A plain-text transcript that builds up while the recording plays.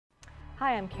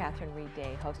Hi, I'm Catherine Reid,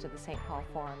 host of the St. Paul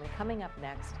Forum, and coming up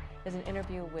next is an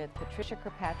interview with Patricia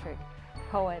Kirkpatrick,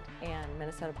 poet and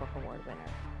Minnesota Book Award winner.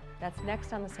 That's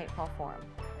next on the St. Paul Forum.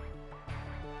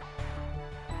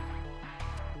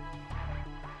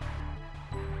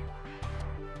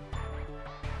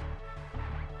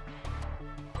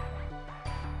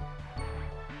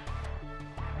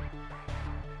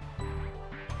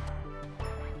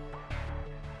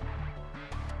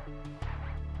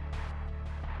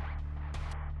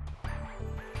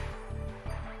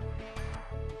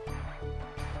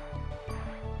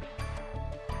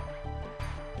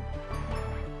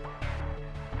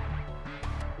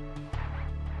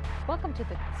 Welcome to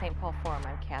the St. Paul Forum.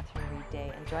 I'm Catherine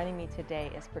Reid, and joining me today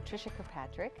is Patricia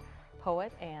Kirkpatrick,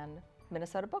 poet and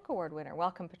Minnesota Book Award winner.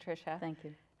 Welcome, Patricia. Thank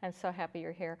you. I'm so happy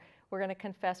you're here. We're going to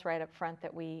confess right up front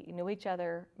that we knew each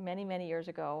other many, many years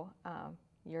ago.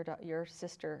 Your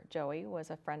sister, Joey, was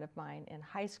a friend of mine in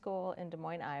high school in Des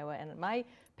Moines, Iowa, and my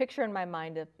picture in my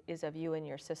mind is of you and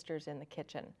your sisters in the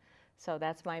kitchen. So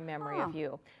that's my memory of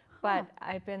you. But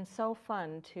I've been so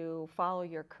fun to follow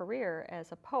your career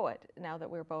as a poet now that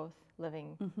we're both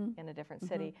living in a different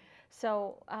city.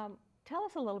 So tell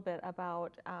us a little bit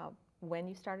about when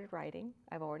you started writing.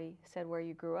 I've already said where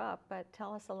you grew up, but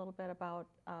tell us a little bit about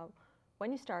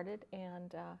when you started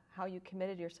and how you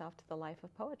committed yourself to the life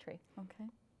of poetry. Okay.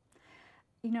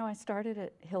 You know, I started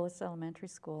at Hillis Elementary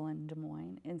School in Des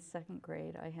Moines. In second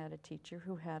grade, I had a teacher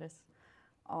who had us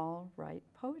all write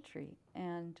poetry,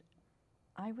 and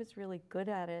I was really good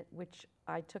at it, which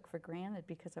I took for granted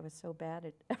because I was so bad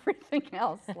at everything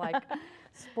else, like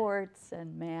sports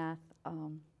and math.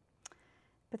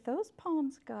 But those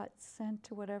poems got sent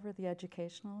to whatever the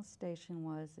educational station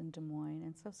was in Des Moines,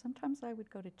 and so sometimes I would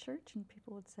go to church and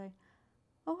people would say,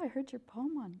 "Oh, I heard your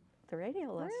poem on the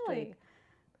radio last week."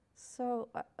 So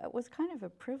it was kind of a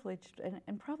privileged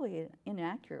and probably an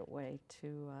inaccurate way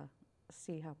to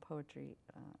see how poetry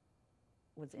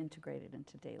was integrated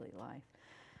into daily life.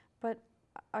 But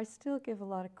I still give a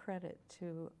lot of credit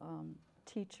to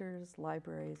teachers,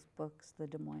 libraries, books, the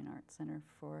Des Moines Arts Center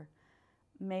for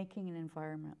making an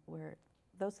environment where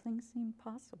those things seem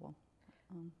possible.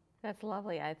 That's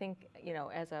lovely. I think, you know,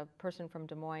 as a person from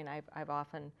Des Moines, I've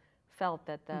often felt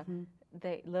that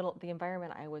the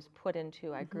environment I was put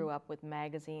into, I grew up with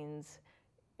magazines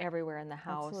everywhere in the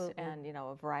house. Absolutely. And, you know,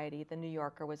 a variety. The New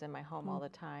Yorker was in my home all the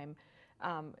time.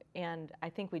 And I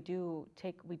think we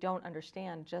don't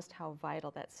understand just how vital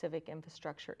that civic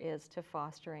infrastructure is to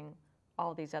fostering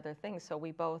all these other things. So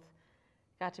we both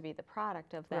got to be the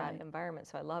product of that environment.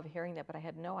 So I love hearing that, but I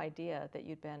had no idea that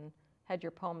had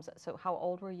your poems. So how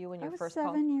old were you when your first poem?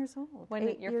 I was 7 years old.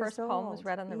 When your first poem was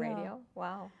read on the radio?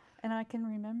 Wow. And I can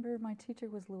remember my teacher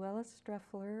was Luella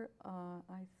Streffler.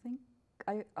 I think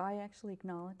I actually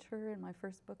acknowledge her in my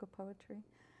first book of poetry.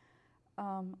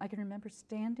 I can remember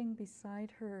standing beside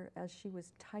her as she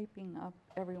was typing up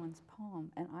everyone's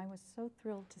poem, and I was so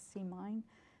thrilled to see mine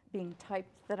being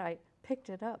typed that I picked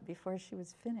it up before she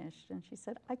was finished, and she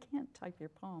said, "I can't type your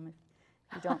poem if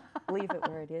you don't leave it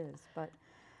where it is." But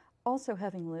also,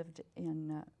 having lived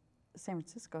in San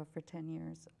Francisco for 10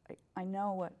 years, I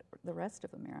know what the rest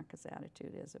of America's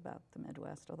attitude is about the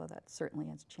Midwest, although that certainly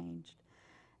has changed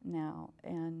now.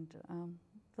 And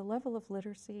the level of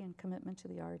literacy and commitment to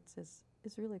the arts is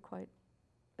really quite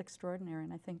extraordinary,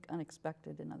 and I think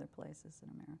unexpected in other places in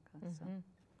America. So.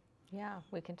 Yeah,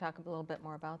 we can talk a little bit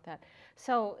more about that.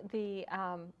 So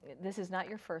this is not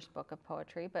your first book of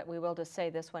poetry, but we will just say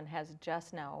this one has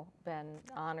just now been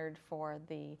honored for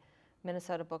the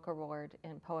Minnesota Book Award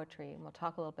in poetry, and we'll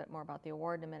talk a little bit more about the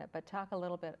award in a minute, but talk a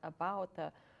little bit about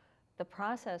the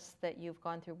process that you've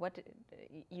gone through.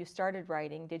 You started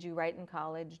writing. Did you write in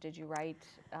college? Did you write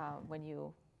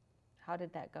how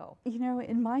did that go? You know,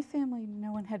 in my family,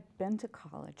 no one had been to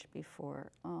college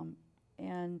before,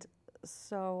 and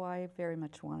so I very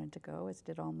much wanted to go, as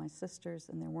did all my sisters,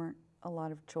 and there weren't a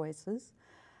lot of choices.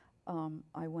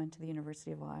 I went to the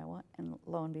University of Iowa, and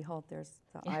lo and behold, there's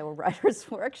the Iowa Writers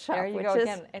Workshop. There you go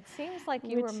again. It seems like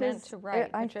you were meant to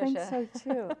write, Patricia. I think so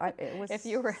too. It was if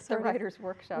you were at the Writers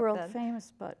Workshop, world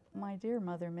famous. But my dear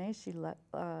Mother May, she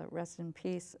rest in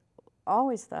peace,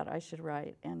 always thought I should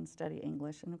write and study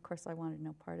English, and of course I wanted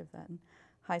no part of that in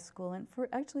high school, and for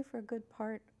a good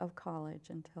part of college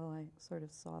until I sort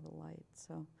of saw the light.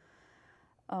 So.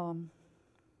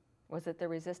 Was it the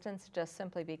resistance just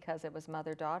simply because it was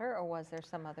mother-daughter, or was there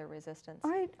some other resistance?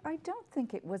 I don't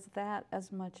think it was that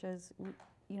as much as,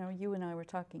 you know, you and I were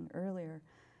talking earlier.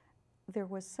 There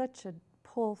was such a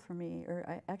pull for me, or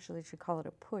I actually should call it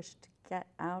a push, to get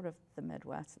out of the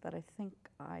Midwest that I think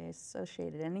I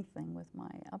associated anything with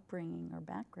my upbringing or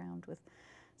background with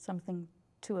something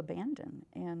to abandon,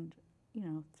 and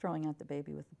throwing out the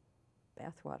baby with the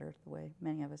bathwater the way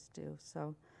many of us do.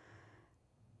 So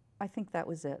I think that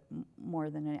was it more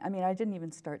than any. I mean, I didn't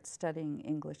even start studying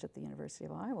English at the University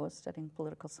of Iowa. I was studying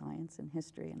political science and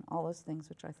history and all those things,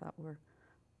 which I thought were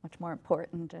much more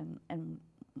important and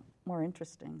more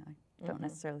interesting. I don't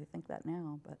necessarily think that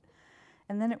now, but.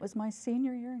 And then it was my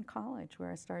senior year in college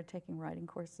where I started taking writing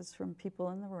courses from people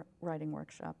in the writing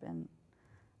workshop, and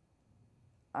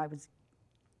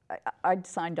I'd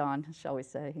signed on, shall we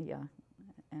say, yeah.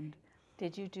 And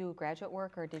did you do graduate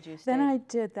work, or did you stay? Then I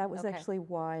did. That was actually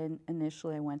why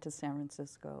initially I went to San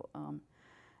Francisco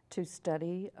to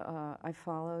study. I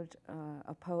followed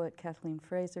a poet, Kathleen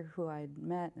Fraser, who I'd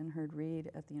met and heard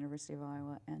read at the University of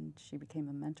Iowa, and she became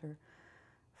a mentor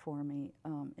for me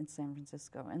in San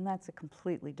Francisco. And that's a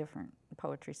completely different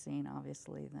poetry scene,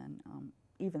 obviously, than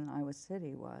even Iowa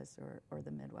City was, or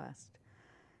the Midwest.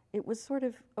 It was sort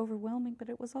of overwhelming, but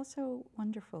it was also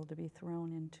wonderful to be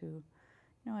thrown into,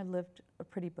 I lived a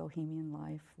pretty bohemian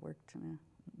life, worked in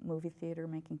a movie theater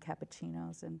making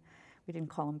cappuccinos, and we didn't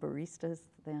call them baristas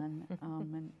then,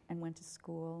 and went to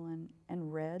school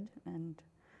and read and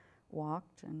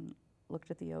walked and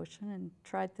looked at the ocean and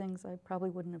tried things I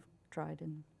probably wouldn't have tried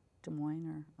in Des Moines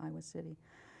or Iowa City.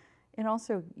 And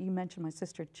also, you mentioned my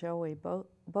sister Joey.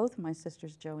 Both of my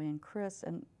sisters, Joey and Chris,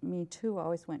 and me too,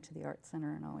 always went to the art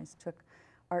center and always took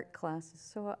art classes.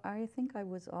 So I think I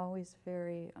was always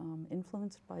very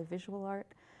influenced by visual art.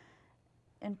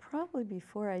 And probably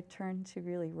before I turned to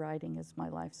really writing as my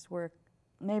life's work,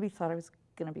 maybe thought I was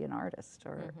going to be an artist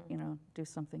or do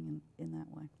something in that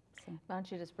way. So. Why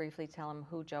don't you just briefly tell them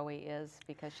who Joey is,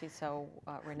 because she's so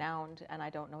renowned, and I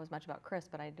don't know as much about Chris,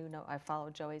 but I do know I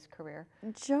followed Joey's career.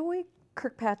 Joey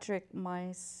Kirkpatrick,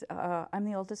 I'm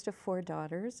the oldest of 4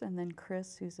 daughters, and then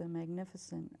Chris, who's a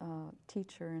magnificent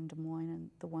teacher in Des Moines, and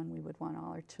the one we would want all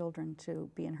our children to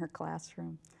be in her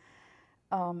classroom.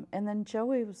 And then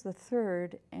Joey was the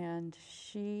 3rd, and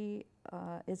she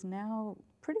is now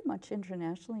pretty much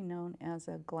internationally known as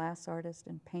a glass artist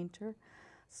and painter.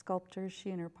 Sculptor. She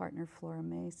and her partner Flora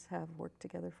Mace have worked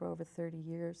together for over 30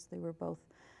 years. They were both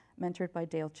mentored by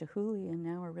Dale Chihuly and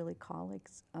now are really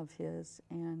colleagues of his,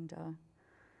 and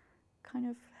kind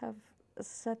of have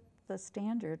set the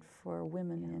standard for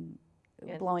women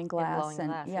in blowing glass.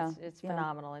 It's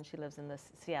phenomenal, and she lives in the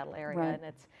Seattle area,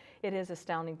 and it is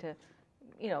astounding to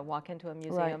walk into a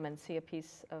museum and see a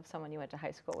piece of someone you went to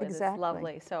high school with. Exactly. It's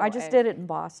lovely. So I just did it in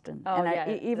Boston. Oh,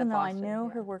 and even though I knew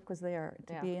her work was there,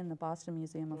 to be in the Boston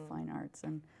Museum of Fine Arts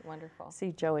and wonderful.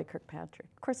 See Joey Kirkpatrick.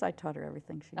 Of course, I taught her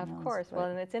everything she knows. Of course. Well,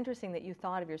 and it's interesting that you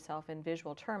thought of yourself in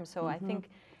visual terms. So I think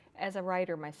as a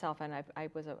writer myself, and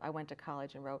I went to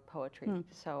college and wrote poetry,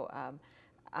 so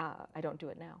I don't do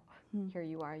it now. Here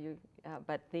you are,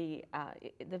 but the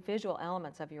visual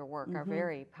elements of your work are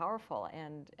very powerful,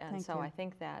 and so I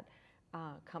think that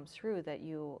comes through,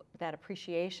 that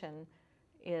appreciation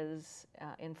is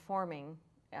informing.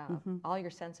 All your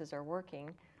senses are working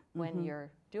when you're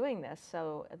doing this.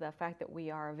 So the fact that we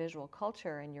are a visual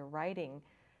culture and you're writing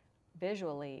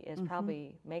visually is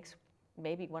probably makes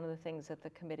maybe one of the things that the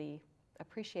committee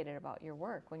appreciated about your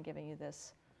work when giving you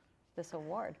this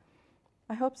award.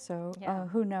 I hope so. Yeah.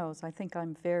 Who knows? I think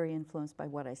I'm very influenced by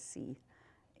what I see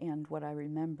and what I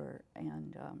remember.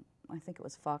 And I think it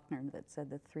was Faulkner that said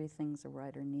the 3 things a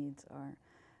writer needs are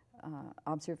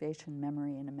observation,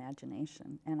 memory, and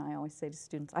imagination. And I always say to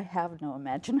students, I have no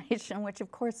imagination, which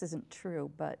of course isn't true,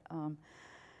 but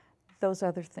those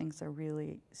other things are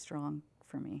really strong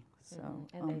for me. So,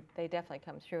 and they definitely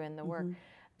come through in the work.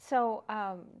 So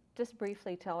just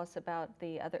briefly tell us about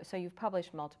the other, so you've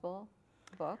published multiple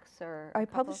books, or I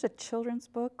published a children's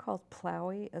book called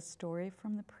Plowie, A Story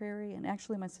from the Prairie, and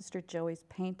actually my sister Joey's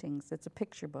paintings, it's a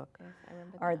picture book,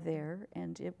 are there,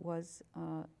 and it was,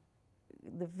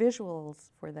 the visuals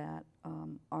for that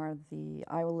are the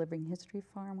Iowa Living History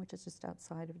Farm, which is just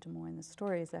outside of Des Moines. The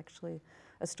story is actually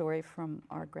a story from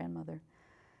our grandmother.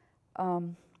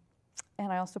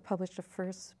 And I also published a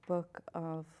first book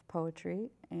of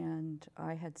poetry, and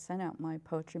I had sent out my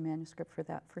poetry manuscript for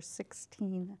that for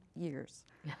 16 years.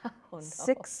 Oh, no.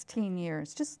 16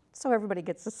 years, just so everybody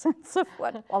gets a sense of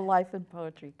what a life in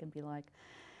poetry can be like.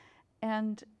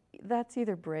 And that's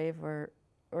either brave or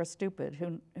stupid,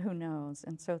 who knows?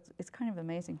 And so it's kind of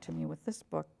amazing to me with this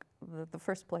book, the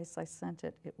first place I sent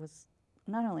it, it was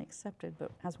not only accepted,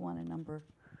 but has won a number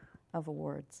of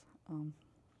awards.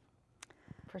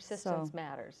 Persistence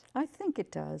matters. I think it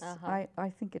does. I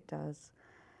think it does.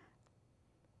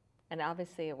 And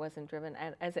obviously it wasn't driven,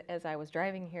 as I was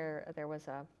driving here, there was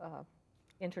a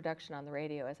introduction on the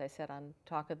radio, as I said, on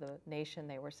Talk of the Nation,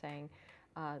 they were saying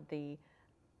the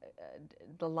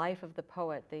life of the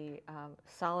poet, the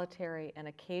solitary and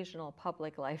occasional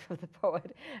public life of the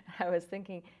poet. I was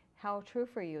thinking, how true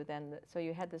for you then? So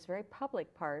you had this very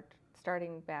public part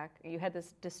starting back, you had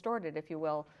this distorted, if you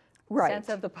will, sense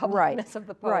of the publicness of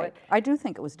the poet. Right. I do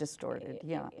think it was distorted,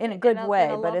 yeah, in a good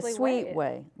way, but a sweet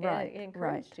way. Right. It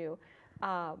encouraged you.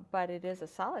 But it is a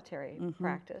solitary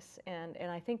practice, and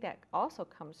I think that also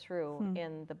comes through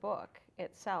in the book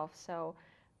itself. So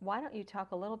why don't you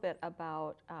talk a little bit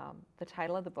about, the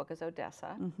title of the book is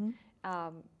Odessa.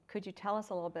 Could you tell us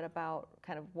a little bit about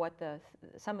kind of what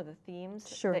some of the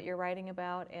themes that you're writing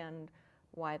about, and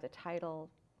why the title?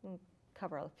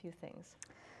 Cover a few things.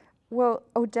 Well,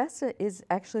 Odessa is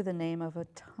actually the name of a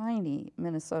tiny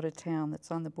Minnesota town that's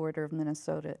on the border of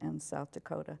Minnesota and South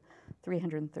Dakota,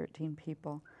 313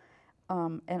 people.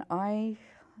 And let's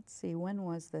see, when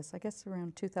was this? I guess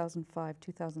around 2005,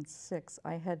 2006,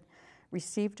 I had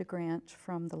received a grant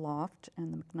from the Loft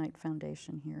and the McKnight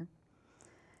Foundation here,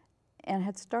 and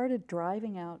had started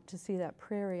driving out to see that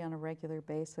prairie on a regular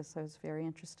basis. I was very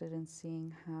interested in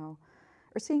seeing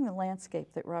the landscape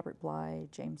that Robert Bly,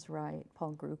 James Wright,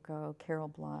 Paul Grucco, Carol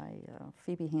Bly,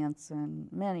 Phoebe Hansen,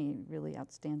 many really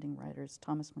outstanding writers,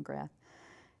 Thomas McGrath,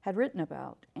 had written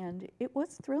about. And it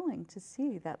was thrilling to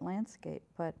see that landscape,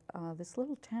 but this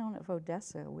little town of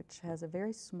Odessa, which has a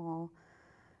very small,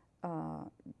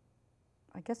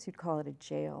 I guess you'd call it a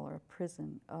jail or a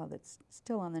prison, that's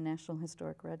still on the National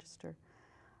Historic Register.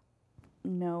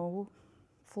 No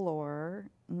floor,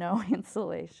 no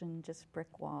insulation, just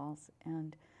brick walls,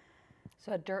 and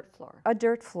so a dirt floor. A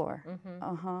dirt floor,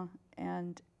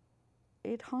 and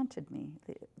it haunted me.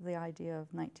 The idea of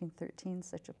 1913,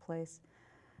 such a place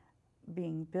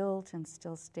being built and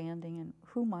still standing, and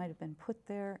who might have been put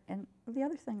there. And the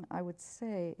other thing I would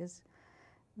say is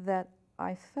that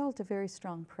I felt a very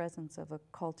strong presence of a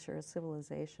culture, a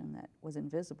civilization that was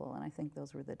invisible, and I think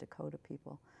those were the Dakota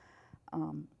people.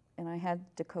 And I had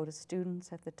Dakota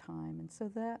students at the time, and so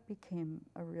that became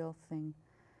a real thing,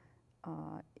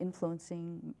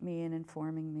 influencing me and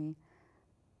informing me.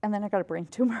 And then I got a brain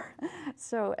tumor,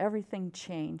 so everything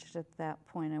changed at that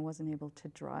point. I wasn't able to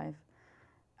drive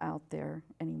out there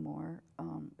anymore.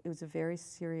 It was a very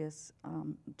serious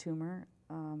tumor.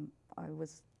 I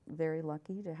was very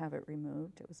lucky to have it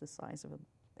removed. It was the size of a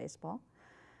baseball,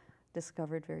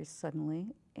 discovered very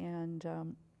suddenly, and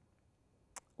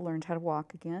learned how to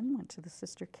walk again, went to the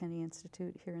Sister Kenny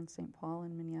Institute here in St. Paul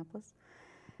in Minneapolis,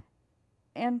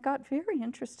 and got very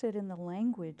interested in the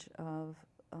language of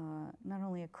not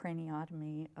only a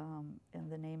craniotomy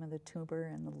and the name of the tumor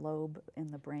and the lobe in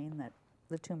the brain that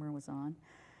the tumor was on,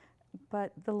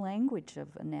 but the language of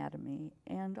anatomy,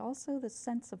 and also the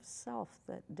sense of self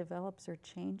that develops or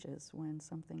changes when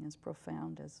something as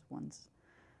profound as one's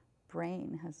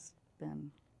brain has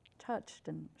been touched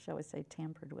and, shall we say,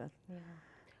 tampered with. Yeah.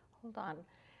 Hold on.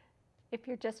 If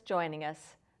you're just joining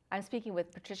us, I'm speaking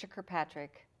with Patricia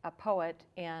Kirkpatrick, a poet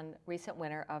and recent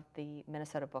winner of the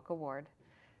Minnesota Book Award.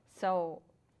 So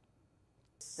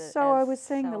I was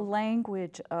saying the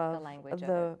language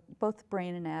of both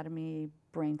brain anatomy,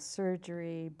 brain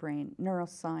surgery, brain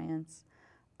neuroscience.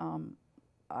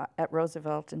 At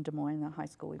Roosevelt in Des Moines, the high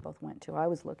school we both went to, I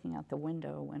was looking out the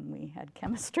window when we had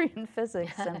chemistry and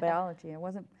physics and biology. I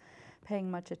wasn't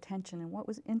paying much attention. And what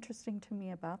was interesting to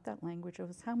me about that language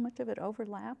was how much of it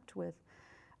overlapped with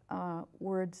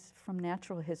words from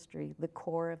natural history, the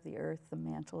core of the earth, the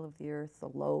mantle of the earth, the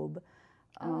lobe,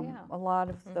 a lot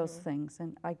of those things.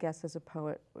 And I guess as a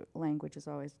poet, language is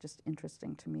always just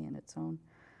interesting to me in its own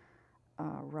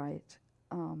right.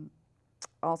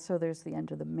 Also, there's the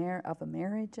end of a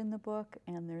marriage in the book,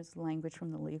 and there's language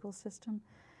from the legal system.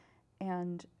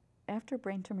 And after a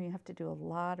brain tumor, you have to do a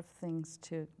lot of things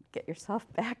to get yourself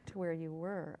back to where you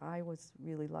were. I was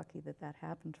really lucky that that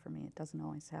happened for me. It doesn't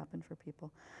always happen for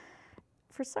people.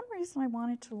 For some reason, I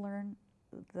wanted to learn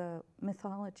the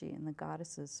mythology and the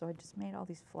goddesses, so I just made all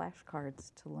these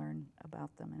flashcards to learn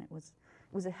about them, and it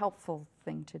was a helpful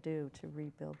thing to do to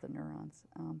rebuild the neurons.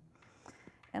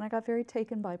 And I got very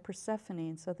taken by Persephone,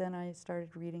 and so then I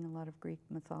started reading a lot of Greek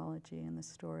mythology and the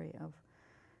story of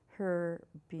her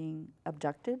being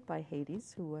abducted by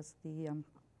Hades, who was the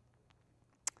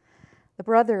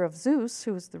brother of Zeus,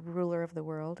 who was the ruler of the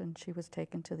world, and she was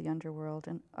taken to the underworld.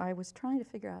 And I was trying to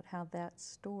figure out how that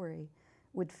story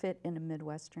would fit in a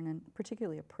Midwestern and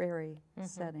particularly a prairie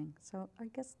setting. So I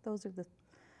guess those are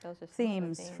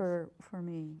themes for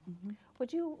me.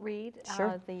 Would you read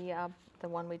the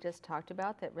one we just talked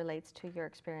about that relates to your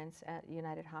experience at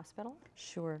United Hospital?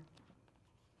 Sure.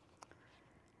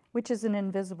 which is an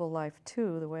invisible life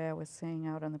too. The way I was saying,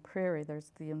 out on the prairie,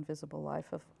 there's the invisible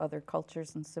life of other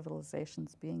cultures and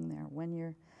civilizations being there. When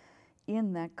you're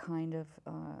in that kind of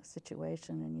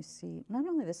situation and you see not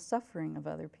only the suffering of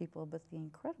other people, but the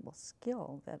incredible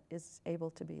skill that is able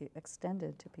to be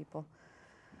extended to people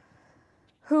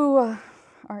who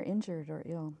are injured or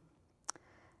ill.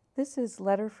 This is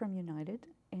Letter from United,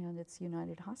 and it's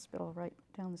United Hospital right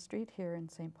down the street here in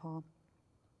St. Paul.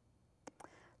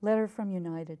 Letter from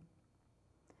United.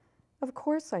 Of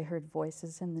course I heard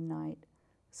voices in the night,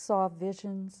 saw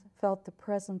visions, felt the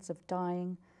presence of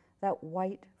dying, that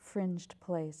white fringed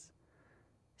place.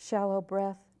 Shallow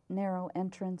breath, narrow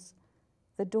entrance,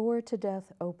 the door to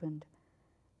death opened.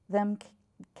 Then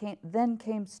came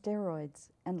steroids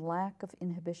and lack of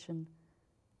inhibition.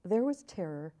 There was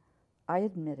terror, I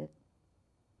admit it.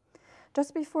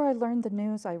 Just before I learned the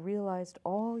news, I realized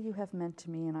all you have meant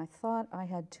to me, and I thought I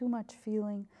had too much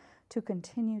feeling to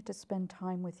continue to spend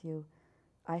time with you.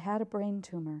 I had a brain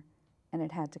tumor, and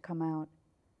it had to come out.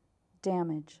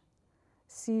 Damage,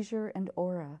 seizure and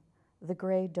aura, the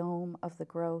gray dome of the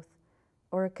growth,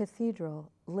 or a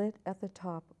cathedral lit at the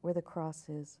top where the cross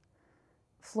is.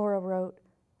 Flora wrote,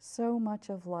 so much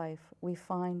of life we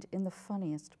find in the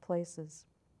funniest places.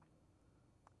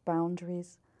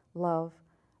 Boundaries, love,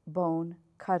 bone,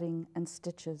 cutting, and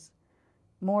stitches,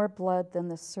 more blood than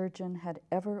the surgeon had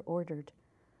ever ordered.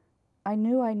 I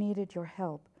knew I needed your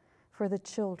help for the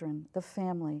children, the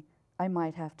family I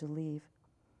might have to leave.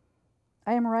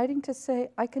 I am writing to say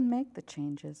I can make the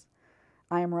changes.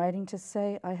 I am writing to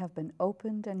say I have been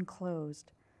opened and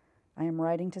closed. I am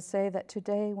writing to say that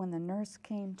today when the nurse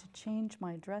came to change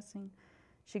my dressing,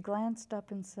 she glanced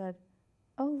up and said,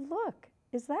 "Oh, look,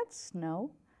 is that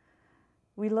snow?"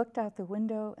 We looked out the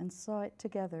window and saw it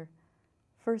together.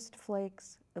 First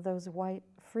flakes of those white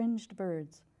fringed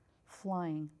birds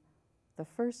flying, the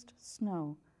first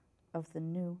snow of the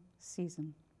new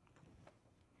season.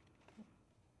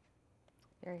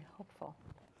 Very hopeful.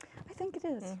 I think it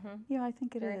is. Mm-hmm. Yeah, I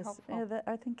think it Very is. Hopeful.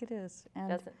 I think it is.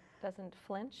 And doesn't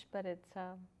flinch, but it's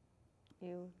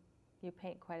you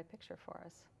paint quite a picture for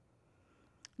us.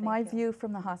 My view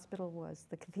from the hospital was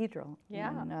the cathedral yeah.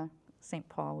 in St.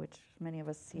 Paul, which many of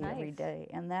us see nice. every day,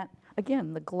 and that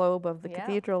again, the globe of the yeah.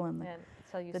 cathedral and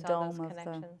so you the saw dome those of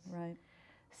connections. the right.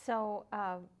 So,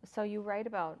 so you write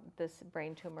about this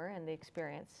brain tumor and the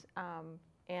experience,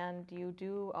 and you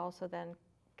do also then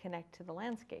connect to the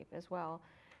landscape as well,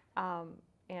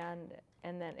 and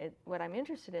then what I'm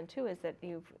interested in too is that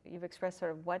you've expressed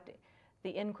sort of what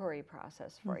the inquiry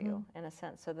process for mm-hmm. you in a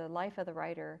sense. So the life of the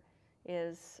writer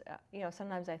is,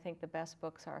 sometimes I think the best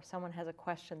books are someone has a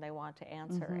question they want to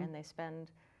answer, mm-hmm. and they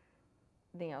spend,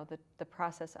 the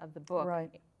process of the book.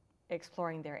 Right.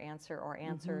 Exploring their answer or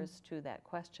answers mm-hmm. to that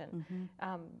question.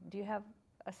 Mm-hmm. Do you have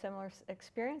a similar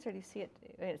experience, or do you see it?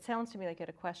 It sounds to me like you had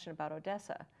a question about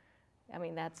Odessa. I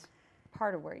mean, that's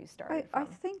part of where you started I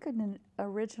from. think an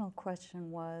original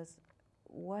question was,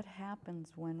 what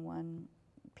happens when one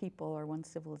people or one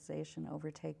civilization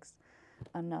overtakes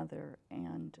another?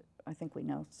 And I think we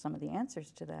know some of the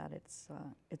answers to that.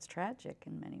 It's tragic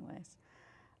in many ways.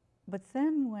 But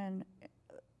then when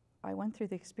I went through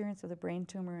the experience of the brain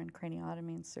tumor and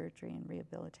craniotomy and surgery and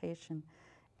rehabilitation,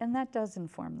 and that does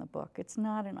inform the book. It's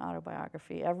not an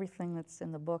autobiography. Everything that's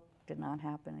in the book did not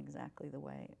happen exactly the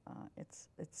way it's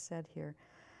said here.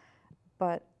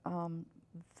 But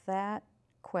that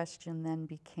question then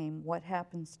became, what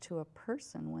happens to a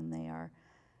person when they are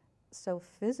so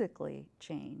physically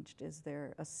changed? Is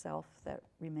there a self that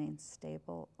remains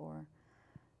stable, or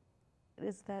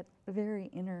is that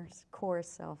very inner core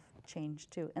self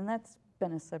changed too? And that's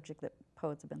been a subject that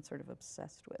poets have been sort of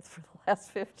obsessed with for the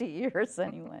last 50 years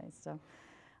anyway. So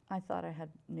I thought I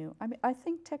I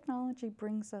think technology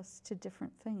brings us to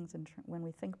different things when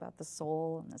we think about the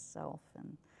soul and the self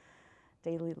and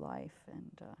daily life.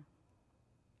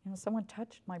 And someone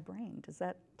touched my brain. Does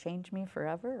that change me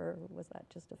forever, or was that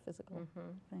just a physical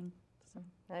mm-hmm. thing? So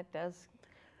That does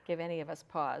give any of us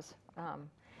pause.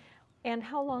 And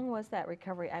how long was that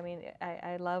recovery? I mean,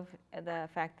 I love the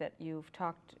fact that you've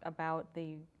talked about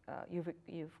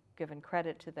you've given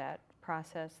credit to that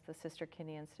process, the Sister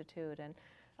Kinney Institute, and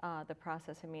the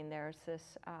process. I mean, there's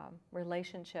this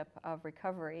relationship of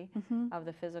recovery, mm-hmm. of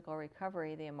the physical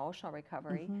recovery, the emotional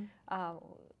recovery, mm-hmm.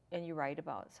 and you write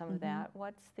about some mm-hmm. of that.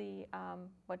 What's the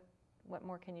what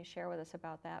more can you share with us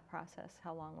about that process?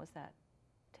 How long was that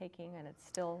taking, and it's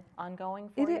still ongoing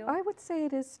for you? I would say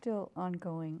it is still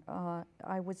ongoing.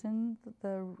 I was in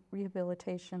the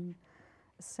rehabilitation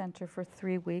center for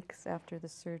 3 weeks after the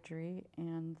surgery,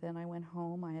 and then I went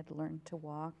home. I had learned to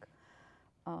walk.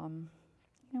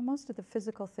 you know, most of the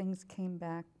physical things came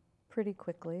back pretty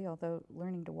quickly, although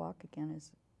learning to walk again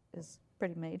is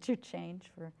pretty major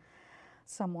change for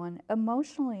someone.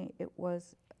 Emotionally, it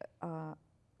was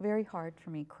very hard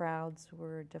for me. Crowds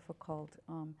were difficult,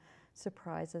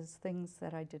 surprises, things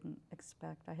that I didn't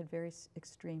expect. I had very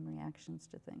extreme reactions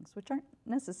to things, which aren't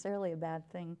necessarily a bad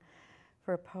thing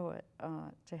for a poet,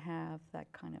 to have that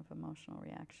kind of emotional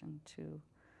reaction to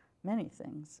many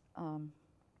things.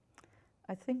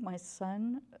 I think my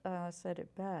son said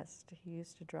it best. He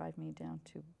used to drive me down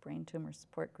to brain tumor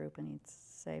support group, and he'd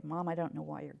say, "Mom, I don't know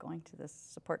why you're going to this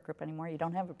support group anymore. You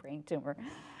don't have a brain tumor."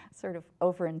 Sort of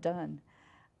over and done.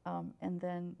 And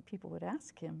then people would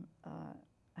ask him,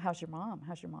 "How's your mom?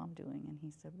 How's your mom doing?" And he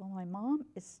said, "Well, my mom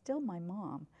is still my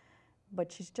mom,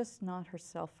 but she's just not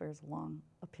herself for as long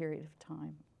a period of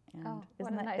time." And oh,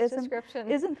 what a nice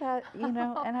description. Isn't that, you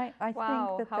know, and I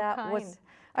wow, think that was,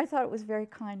 I thought it was very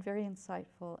kind, very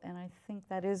insightful, and I think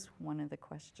that is one of the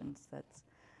questions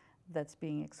that's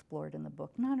being explored in the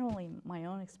book. Not only my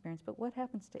own experience, but what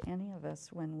happens to any of us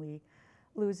when we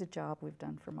lose a job we've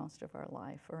done for most of our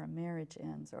life, or a marriage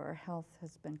ends, or our health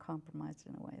has been compromised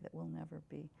in a way that will never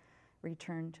be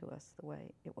returned to us the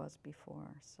way it was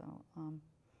before. So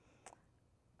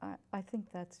I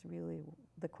think that's really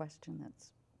the question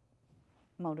that's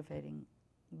motivating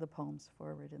the poems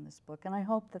forward in this book. And I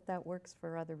hope that that works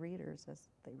for other readers as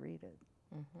they read it.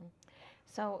 Mm-hmm.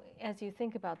 So as you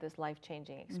think about this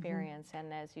life-changing experience, mm-hmm.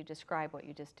 and as you describe what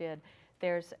you just did,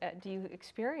 there's do you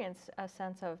experience a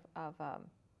sense of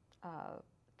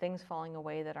things falling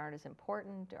away that aren't as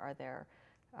important? Are there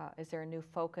is there a new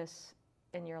focus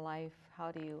in your life?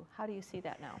 How do you see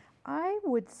that now? I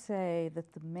would say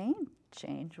that the main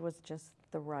change was just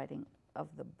the writing of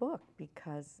the book,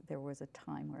 because there was a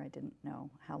time where I didn't know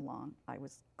how long I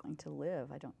was going to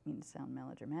live. I don't mean to sound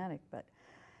melodramatic,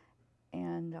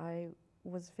 and I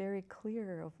was very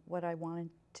clear of what I wanted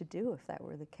to do if that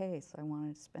were the case. I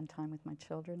wanted to spend time with my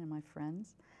children and my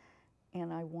friends,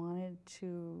 and I wanted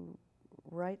to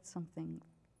write something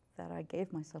that I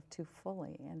gave myself to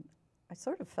fully. And I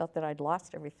sort of felt that I'd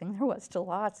lost everything there was to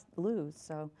lose,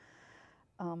 so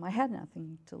I had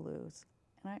nothing to lose.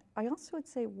 And I also would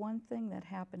say one thing that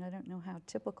happened, I don't know how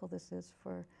typical this is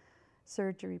for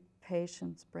surgery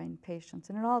patients, brain patients,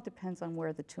 and it all depends on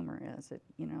where the tumor is.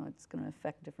 You know, it's going to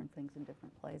affect different things in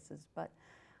different places. But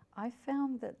I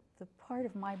found that the part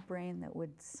of my brain that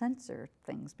would censor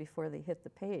things before they hit the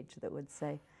page, that would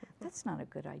say, "That's not a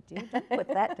good idea, don't put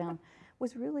that down,"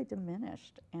 was really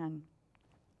diminished, and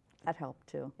that helped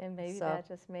too. And maybe that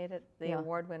just made it the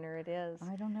award winner it is.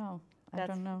 I don't know. I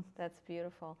don't know. That's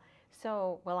beautiful.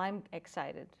 So, well, I'm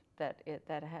excited that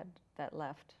that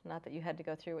left. Not that you had to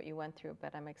go through what you went through,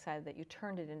 but I'm excited that you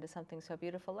turned it into something so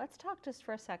beautiful. Let's talk just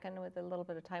for a second, with a little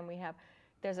bit of time we have.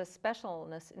 There's a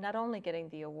specialness. Not only getting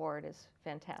the award is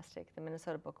fantastic. The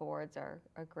Minnesota Book Awards are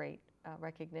a great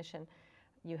recognition.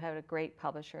 You have a great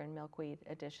publisher in Milkweed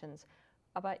Editions,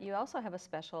 but you also have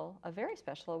a very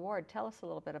special award. Tell us a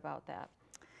little bit about that.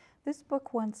 This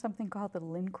book won something called the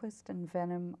Lindquist and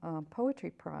Venom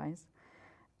Poetry Prize.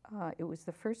 It was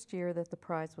the first year that the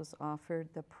prize was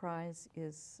offered. The prize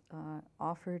is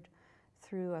offered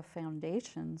through a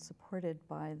foundation supported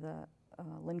by the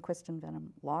Lindquist and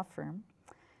Venom law firm.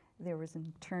 There was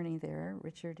an attorney there,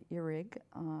 Richard Ihrig,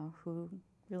 who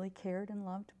really cared and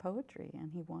loved poetry,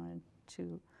 and he wanted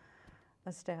to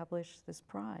establish this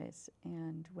prize.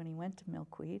 And when he went to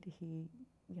Milkweed, he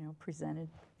presented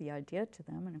the idea to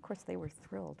them, and of course they were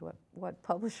thrilled. What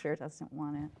publisher doesn't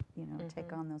want to,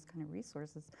 take on those kind of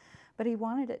resources? But he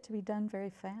wanted it to be done very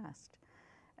fast.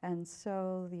 And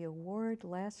so the award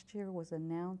last year was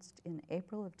announced in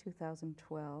April of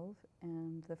 2012,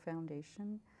 and the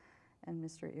foundation and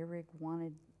Mr. Ihrig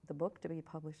wanted the book to be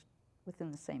published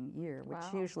within the same year,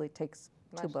 which usually takes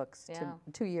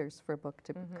 2 years for a book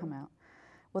to come out.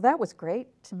 Well, that was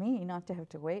great to me, not to have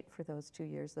to wait for those 2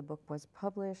 years. The book was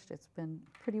published. It's been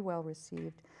pretty well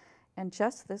received. And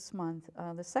just this month,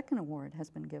 the second award has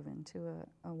been given to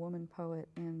a woman poet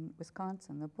in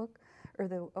Wisconsin.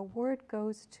 The award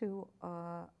goes to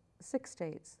 6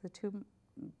 states, the 2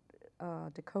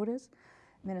 Dakotas,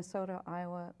 Minnesota,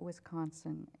 Iowa,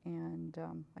 Wisconsin, and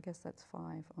I guess that's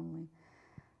 5 only.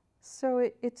 So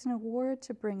it's an award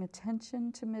to bring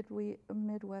attention to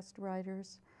Midwest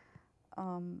writers.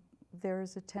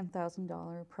 There's a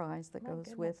 $10,000 prize that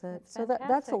goes with it. So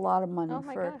that's a lot of money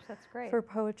for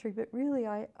poetry. But really,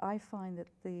 I find that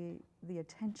the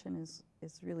attention is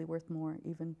really worth more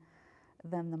even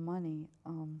than the money.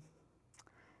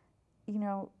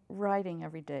 Writing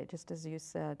every day, just as you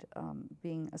said,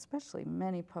 being, especially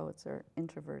many poets are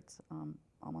introverts,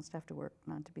 almost have to work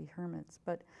not to be hermits.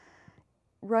 But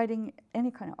writing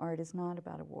any kind of art is not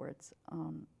about awards.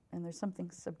 And there's something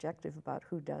subjective about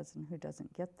who does and who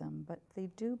doesn't get them. But they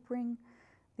do bring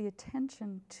the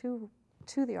attention to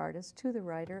the artist, to the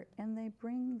writer, and they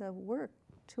bring the work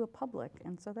to a public.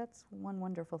 And so that's one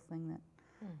wonderful thing that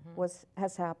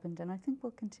has happened, and I think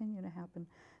will continue to happen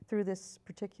through this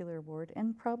particular award.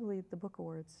 And probably the book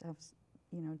awards have,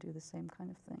 do the same kind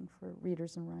of thing for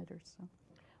readers and writers. So.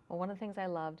 Well, one of the things I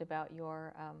loved about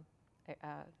your,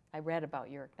 I read about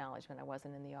your acknowledgement. I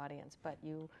wasn't in the audience, but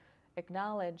you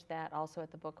acknowledged that also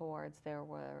at the book awards there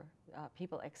were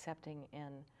people accepting in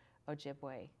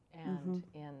Ojibwe and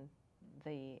in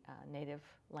the native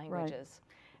languages.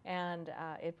 Right. And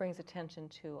it brings attention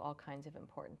to all kinds of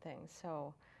important things.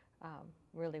 So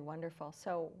really wonderful.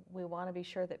 So we want to be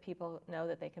sure that people know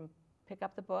that they can pick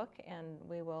up the book, and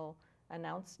we will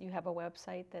announce. You have a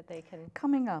website that they can...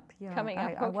 Coming up, yeah. Coming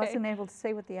up, okay. I wasn't able to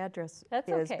say what the address That's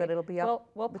is, okay. But it'll be up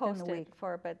we'll within post the week.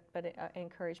 But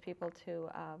encourage people to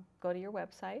go to your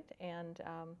website and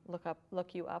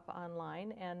look you up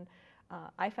online. And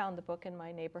I found the book in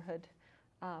my neighborhood.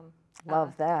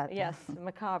 Love that. Yes,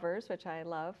 Macavers, which I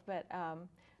love, but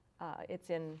it's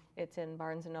in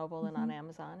Barnes & Noble and on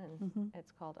Amazon, and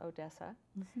it's called Odessa.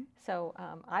 So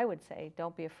I would say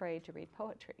don't be afraid to read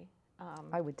poetry.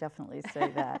 I would definitely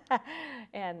say that.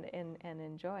 and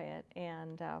enjoy it.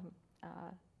 And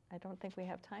I don't think we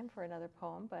have time for another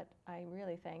poem, but I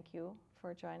really thank you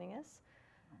for joining us.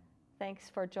 Thanks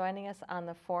for joining us on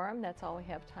the forum. That's all we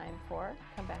have time for.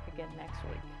 Come back again next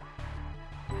week.